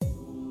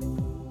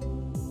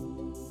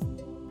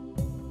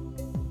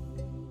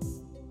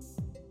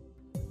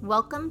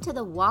Welcome to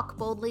the Walk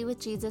Boldly with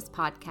Jesus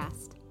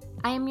podcast.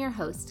 I am your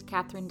host,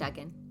 Katherine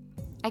Duggan.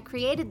 I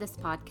created this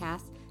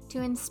podcast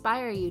to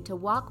inspire you to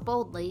walk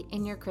boldly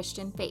in your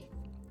Christian faith.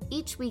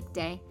 Each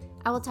weekday,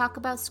 I will talk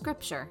about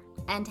Scripture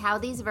and how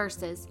these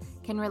verses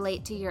can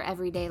relate to your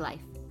everyday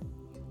life.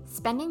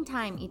 Spending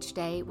time each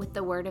day with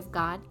the Word of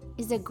God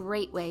is a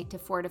great way to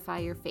fortify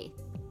your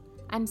faith.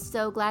 I'm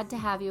so glad to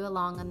have you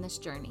along on this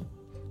journey.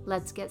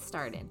 Let's get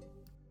started.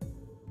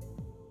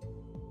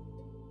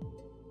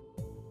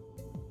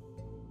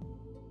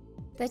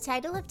 The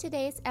title of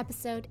today's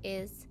episode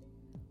is,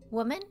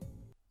 Woman,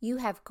 You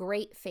Have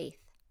Great Faith.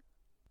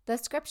 The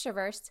scripture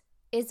verse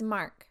is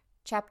Mark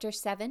chapter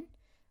 7,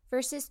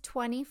 verses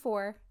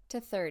 24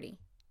 to 30.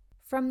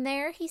 From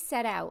there he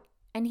set out,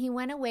 and he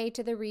went away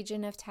to the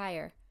region of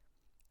Tyre.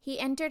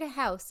 He entered a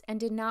house and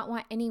did not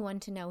want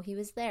anyone to know he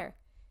was there.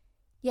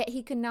 Yet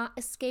he could not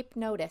escape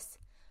notice,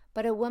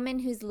 but a woman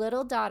whose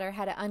little daughter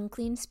had an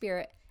unclean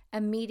spirit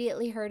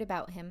immediately heard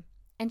about him,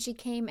 and she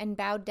came and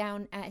bowed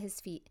down at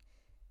his feet.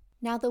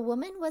 Now the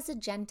woman was a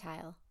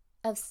Gentile,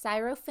 of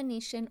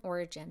Syrophoenician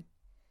origin.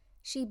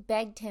 She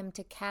begged him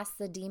to cast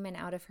the demon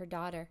out of her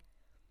daughter.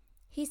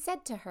 He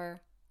said to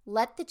her,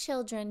 "Let the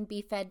children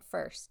be fed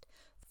first,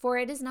 for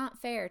it is not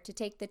fair to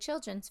take the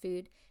children's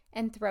food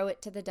and throw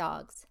it to the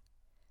dogs."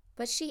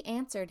 But she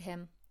answered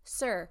him,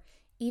 "Sir,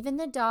 even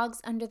the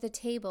dogs under the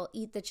table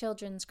eat the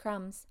children's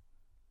crumbs."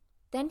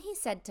 Then he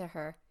said to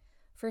her,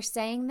 "For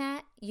saying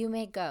that, you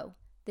may go.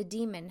 The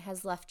demon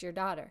has left your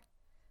daughter."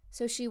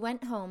 So she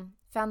went home,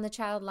 found the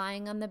child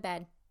lying on the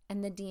bed,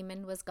 and the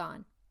demon was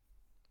gone.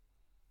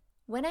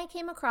 When I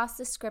came across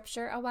this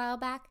scripture a while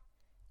back,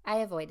 I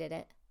avoided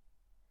it.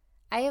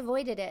 I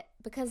avoided it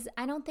because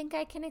I don't think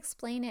I can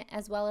explain it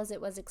as well as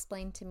it was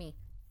explained to me.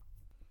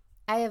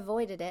 I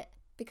avoided it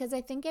because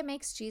I think it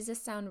makes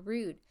Jesus sound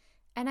rude,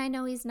 and I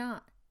know he's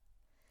not.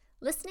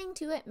 Listening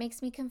to it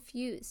makes me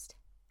confused.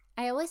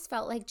 I always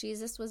felt like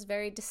Jesus was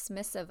very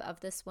dismissive of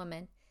this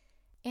woman,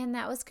 and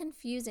that was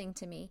confusing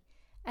to me,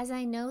 as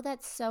I know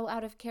that's so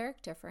out of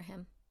character for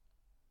him.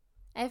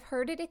 I've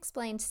heard it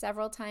explained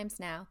several times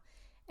now,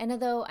 and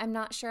although I'm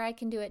not sure I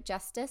can do it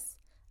justice,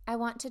 I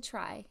want to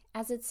try,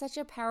 as it's such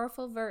a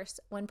powerful verse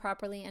when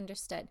properly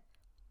understood.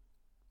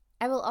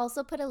 I will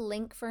also put a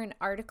link for an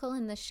article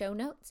in the show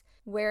notes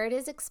where it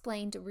is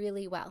explained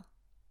really well.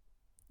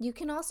 You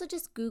can also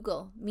just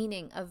Google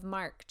meaning of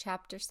Mark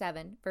chapter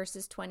 7,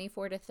 verses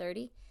 24 to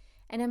 30,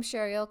 and I'm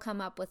sure you'll come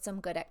up with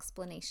some good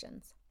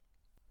explanations.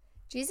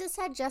 Jesus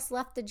had just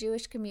left the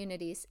Jewish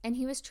communities, and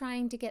he was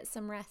trying to get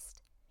some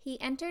rest.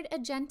 He entered a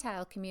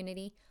Gentile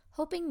community,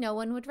 hoping no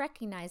one would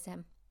recognize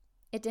him.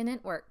 It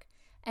didn't work,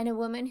 and a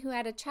woman who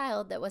had a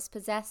child that was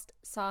possessed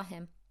saw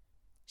him.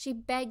 She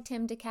begged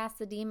him to cast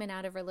the demon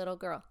out of her little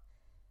girl.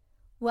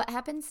 What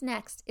happens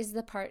next is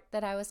the part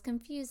that I was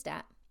confused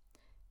at.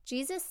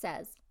 Jesus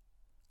says,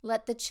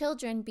 "Let the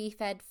children be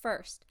fed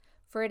first,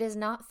 for it is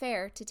not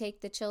fair to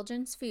take the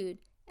children's food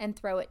and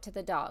throw it to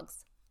the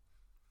dogs."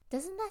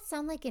 Doesn't that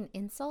sound like an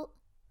insult?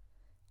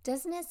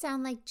 Doesn't it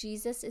sound like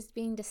Jesus is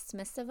being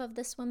dismissive of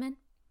this woman?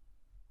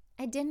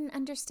 I didn't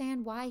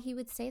understand why he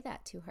would say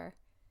that to her.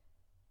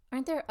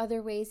 Aren't there other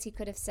ways he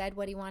could have said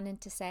what he wanted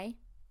to say?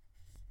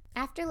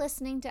 After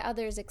listening to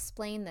others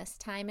explain this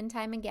time and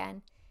time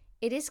again,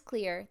 it is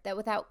clear that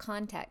without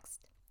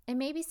context, and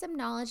maybe some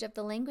knowledge of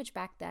the language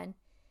back then,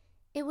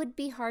 it would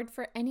be hard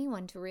for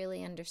anyone to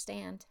really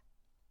understand.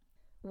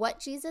 What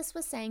Jesus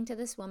was saying to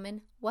this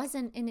woman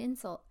wasn't an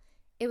insult.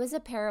 It was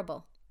a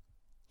parable.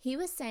 He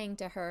was saying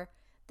to her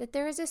that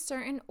there is a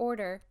certain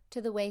order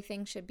to the way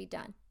things should be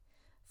done.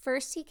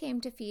 First, he came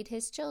to feed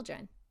his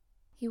children.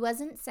 He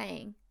wasn't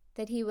saying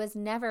that he was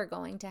never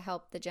going to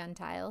help the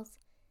Gentiles.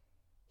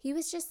 He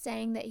was just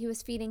saying that he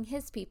was feeding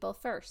his people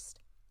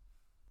first.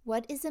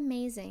 What is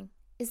amazing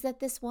is that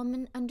this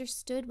woman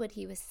understood what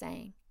he was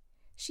saying.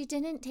 She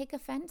didn't take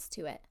offense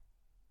to it.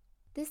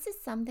 This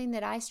is something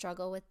that I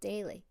struggle with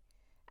daily.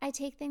 I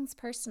take things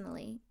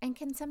personally and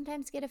can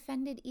sometimes get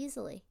offended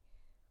easily.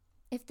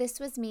 If this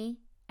was me,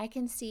 I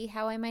can see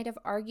how I might have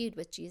argued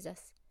with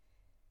Jesus.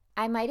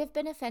 I might have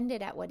been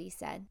offended at what he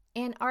said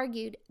and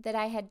argued that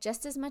I had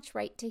just as much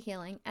right to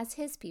healing as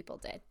his people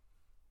did.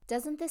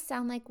 Doesn't this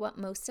sound like what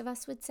most of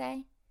us would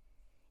say?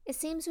 It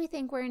seems we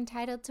think we're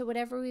entitled to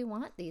whatever we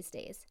want these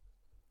days,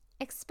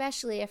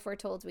 especially if we're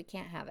told we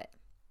can't have it.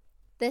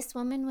 This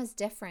woman was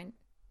different.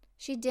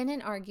 She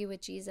didn't argue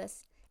with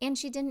Jesus. And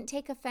she didn't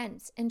take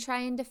offense and try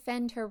and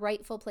defend her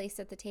rightful place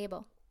at the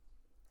table.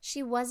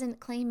 She wasn't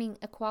claiming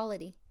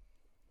equality.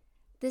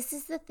 This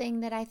is the thing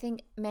that I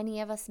think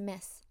many of us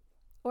miss,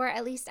 or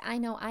at least I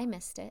know I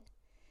missed it.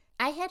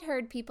 I had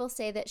heard people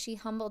say that she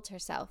humbled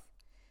herself,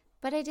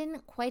 but I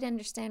didn't quite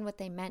understand what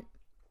they meant.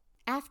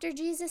 After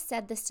Jesus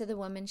said this to the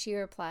woman, she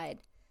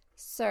replied,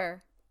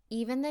 "Sir,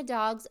 even the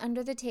dogs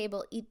under the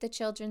table eat the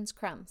children's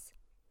crumbs."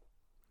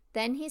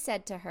 Then he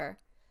said to her,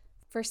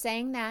 "For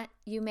saying that,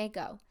 you may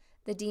go.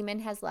 The demon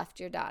has left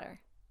your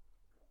daughter."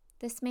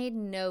 This made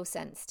no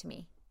sense to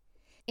me.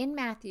 In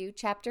Matthew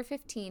chapter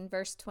 15,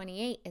 verse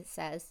 28, it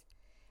says,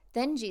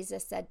 "Then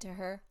Jesus said to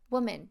her,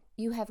 "Woman,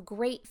 you have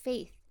great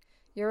faith.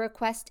 Your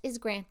request is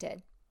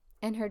granted."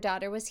 And her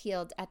daughter was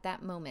healed at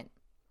that moment.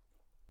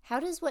 How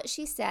does what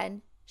she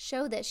said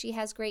show that she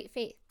has great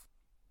faith?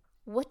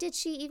 What did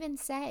she even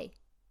say?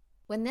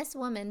 When this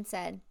woman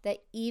said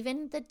that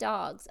even the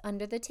dogs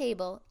under the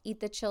table eat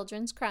the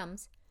children's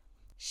crumbs,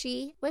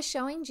 she was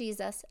showing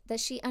Jesus that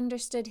she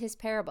understood his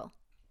parable.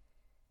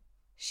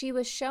 She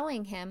was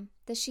showing him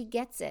that she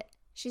gets it.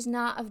 She's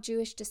not of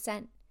Jewish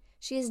descent.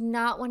 She is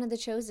not one of the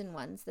chosen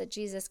ones that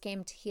Jesus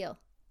came to heal.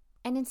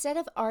 And instead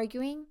of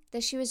arguing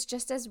that she was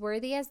just as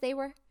worthy as they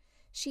were,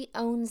 she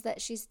owns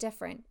that she's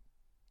different,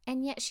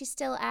 and yet she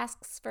still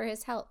asks for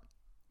his help.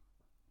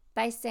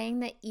 By saying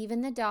that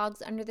even the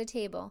dogs under the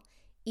table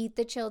eat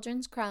the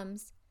children's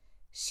crumbs,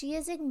 she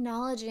is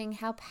acknowledging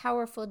how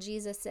powerful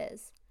Jesus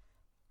is.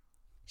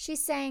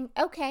 She's saying,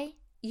 okay,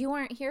 you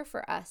aren't here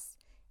for us,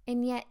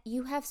 and yet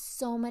you have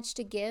so much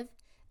to give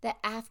that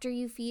after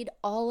you feed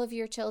all of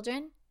your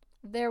children,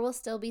 there will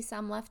still be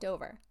some left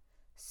over.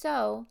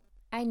 So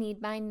I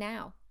need mine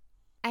now.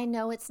 I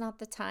know it's not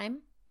the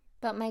time,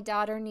 but my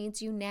daughter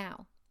needs you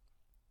now.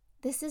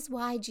 This is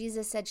why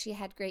Jesus said she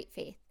had great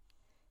faith.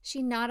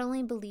 She not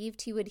only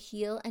believed he would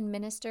heal and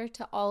minister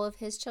to all of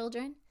his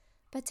children,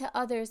 but to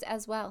others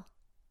as well.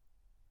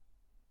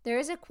 There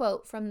is a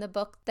quote from the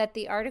book that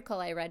the article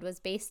I read was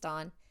based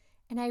on,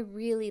 and I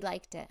really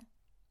liked it.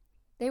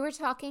 They were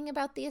talking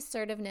about the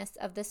assertiveness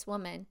of this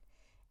woman,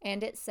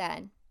 and it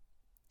said,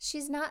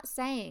 "She's not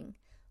saying,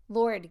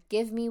 'Lord,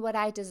 give me what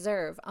I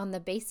deserve on the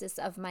basis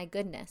of my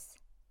goodness.'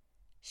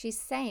 She's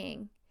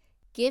saying,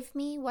 'Give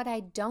me what I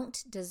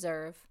don't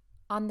deserve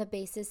on the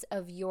basis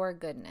of your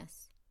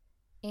goodness.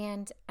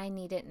 And I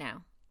need it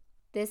now.'"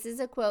 This is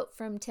a quote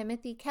from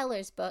Timothy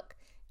Keller's book,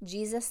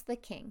 Jesus the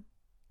King,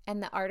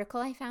 and the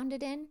article I found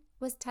it in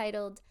was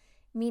titled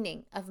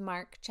Meaning of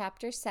Mark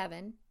chapter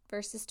 7,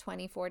 verses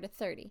 24 to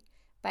 30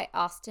 by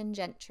Austin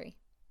Gentry.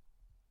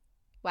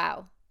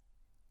 Wow,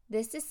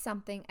 this is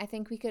something I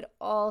think we could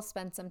all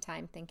spend some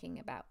time thinking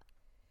about.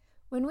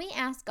 When we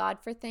ask God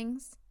for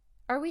things,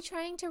 are we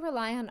trying to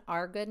rely on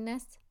our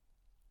goodness?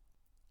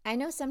 I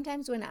know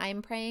sometimes when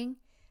I'm praying,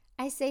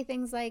 I say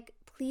things like,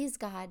 "Please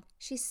God,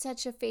 she's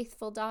such a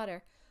faithful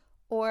daughter,"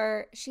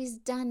 or "She's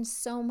done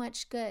so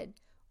much good,"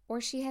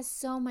 or "She has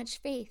so much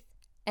faith,"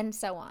 and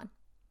so on.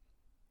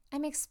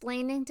 I'm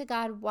explaining to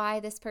God why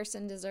this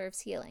person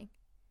deserves healing.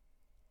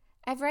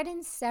 I've read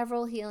in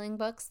several healing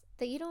books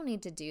that you don't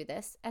need to do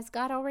this, as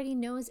God already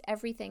knows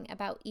everything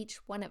about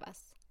each one of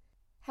us.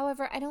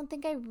 However, I don't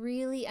think I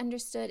really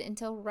understood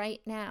until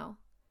right now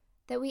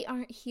that we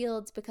aren't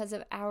healed because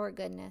of our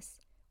goodness.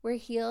 We're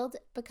healed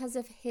because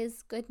of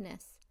his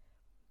goodness.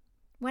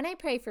 When I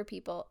pray for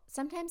people,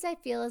 sometimes I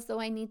feel as though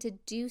I need to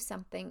do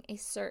something a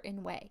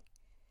certain way.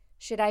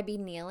 Should I be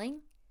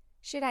kneeling?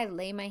 Should I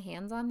lay my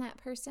hands on that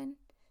person?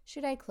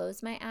 Should I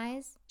close my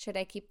eyes? Should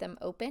I keep them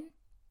open?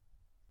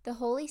 The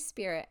Holy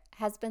Spirit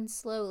has been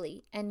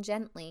slowly and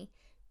gently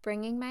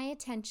bringing my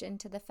attention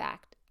to the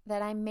fact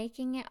that I'm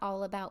making it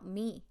all about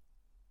me.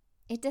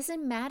 It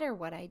doesn't matter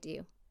what I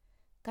do.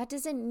 God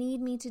doesn't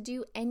need me to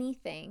do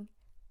anything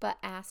but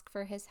ask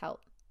for his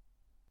help.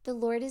 The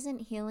Lord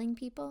isn't healing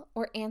people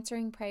or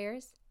answering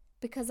prayers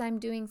because I'm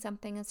doing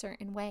something a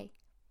certain way.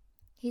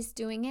 He's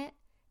doing it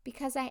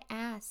because I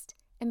asked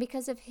and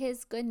because of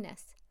his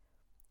goodness.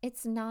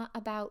 It's not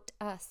about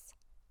us.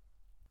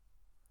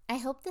 I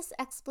hope this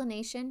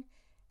explanation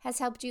has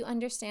helped you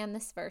understand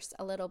this verse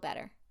a little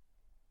better.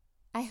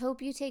 I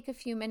hope you take a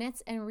few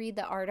minutes and read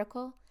the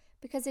article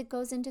because it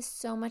goes into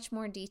so much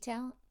more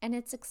detail and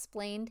it's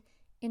explained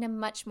in a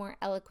much more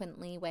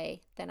eloquently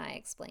way than I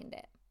explained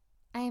it.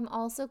 I am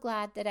also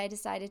glad that I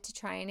decided to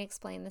try and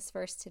explain this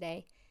verse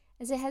today,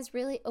 as it has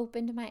really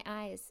opened my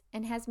eyes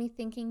and has me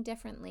thinking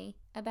differently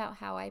about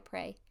how I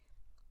pray.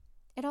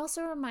 It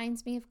also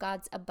reminds me of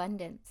God's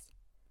abundance.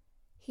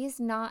 He is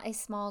not a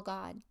small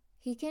God.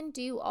 He can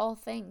do all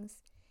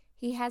things.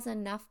 He has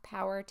enough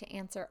power to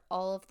answer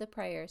all of the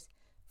prayers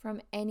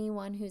from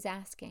anyone who's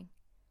asking.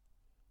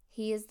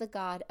 He is the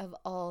God of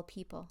all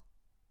people.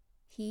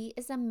 He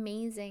is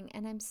amazing,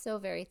 and I'm so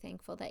very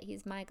thankful that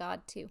he's my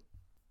God too.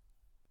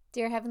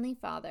 Dear Heavenly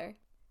Father,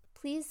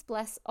 please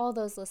bless all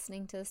those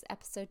listening to this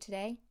episode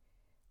today.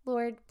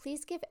 Lord,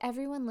 please give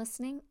everyone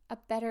listening a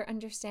better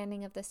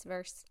understanding of this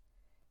verse.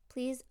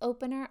 Please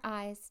open our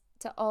eyes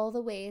to all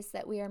the ways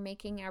that we are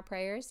making our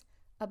prayers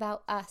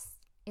about us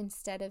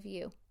instead of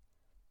you.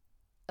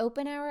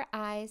 Open our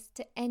eyes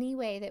to any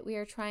way that we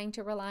are trying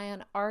to rely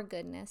on our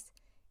goodness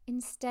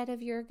instead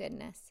of your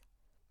goodness.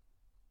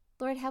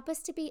 Lord, help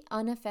us to be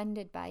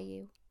unoffended by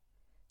you.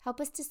 Help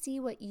us to see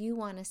what you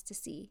want us to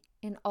see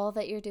in all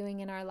that you're doing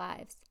in our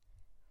lives.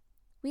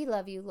 We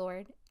love you,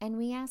 Lord, and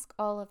we ask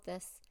all of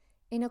this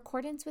in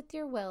accordance with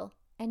your will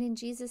and in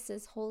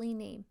Jesus' holy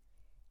name.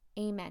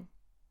 Amen.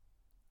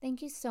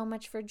 Thank you so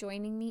much for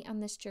joining me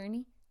on this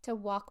journey to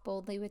walk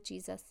boldly with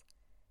Jesus.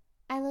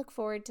 I look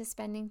forward to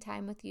spending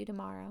time with you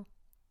tomorrow.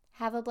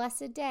 Have a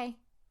blessed day.